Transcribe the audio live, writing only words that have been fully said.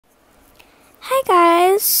Hi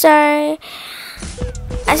guys, so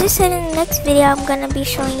as I said in the next video, I'm gonna be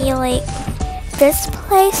showing you like this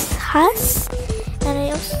place has, and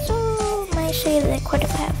I also might show you the quite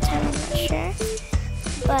if I have time, I'm not sure.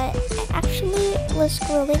 But I actually was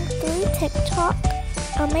scrolling through TikTok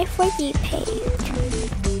on my For You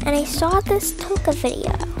page, and I saw this Toca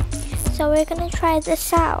video. So we're gonna try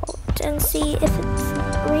this out and see if it's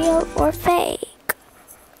real or fake.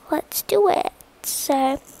 Let's do it.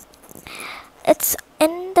 So it's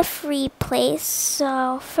in the free place.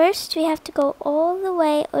 So first we have to go all the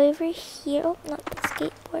way over here. Oh, not the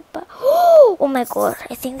skateboard, but oh my god,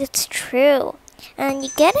 I think it's true. And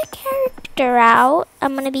you get a character out.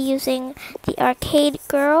 I'm gonna be using the arcade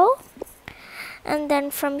girl. And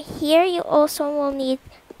then from here you also will need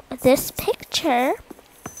this picture.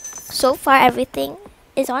 So far everything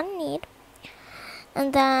is on need.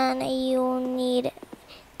 And then you'll need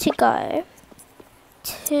to go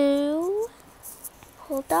to,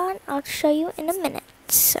 hold on, I'll show you in a minute.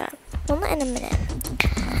 So, well, not in a minute.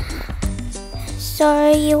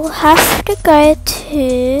 So you have to go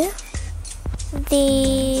to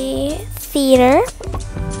the theater,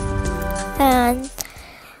 and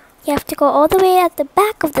you have to go all the way at the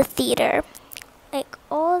back of the theater, like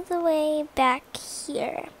all the way back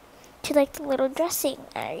here to like the little dressing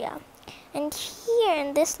area. And here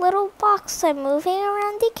in this little box, I'm moving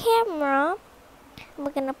around the camera.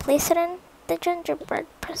 We're gonna place it in the gingerbread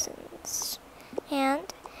presents.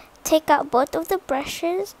 And take out both of the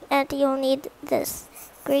brushes, and you'll need this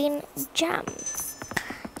green gem.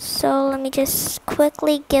 So let me just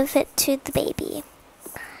quickly give it to the baby.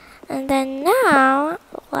 And then now,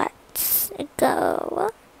 let's go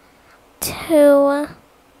to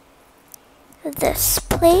this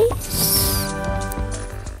place.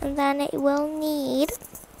 And then it will need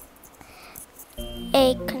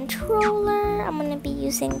a controller. I'm going to be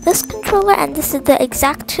using this controller, and this is the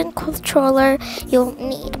exact controller you'll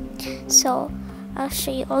need. So I'll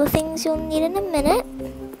show you all the things you'll need in a minute.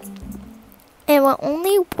 It will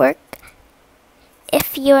only work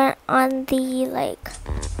if you're on the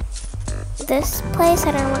this place.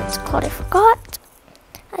 I don't know what it's called, I forgot.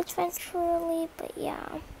 Adventurally, but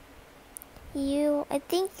yeah. I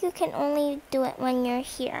think you can only do it when you're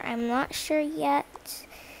here. I'm not sure yet.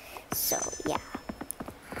 So yeah.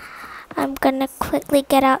 I'm gonna quickly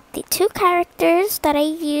get out the two characters that I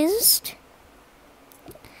used.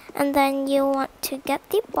 And then you want to get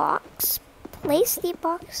the box. Place the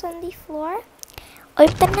box on the floor.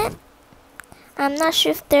 Open it. I'm not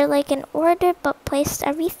sure if they're like in order, but place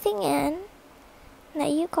everything in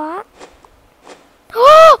that you got.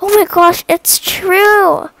 Oh my gosh, it's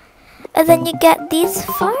true! And then you get these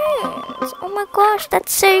phones. Oh my gosh,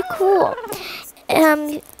 that's so cool.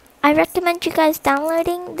 I recommend you guys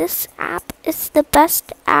downloading this app. It's the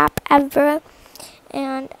best app ever.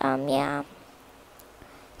 And yeah.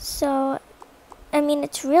 So I mean,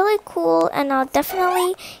 it's really cool, and I'll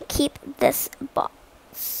definitely keep this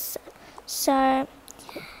box. So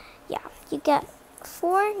yeah, you get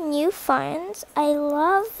 4 new phones. I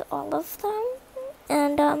love all of them.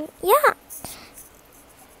 And yeah.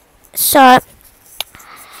 So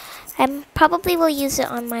I probably will use it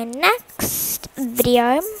on my next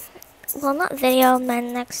video. Well, not video, my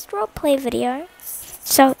next roleplay video.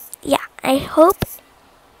 So yeah, I hope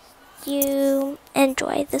you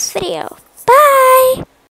enjoy this video. Bye!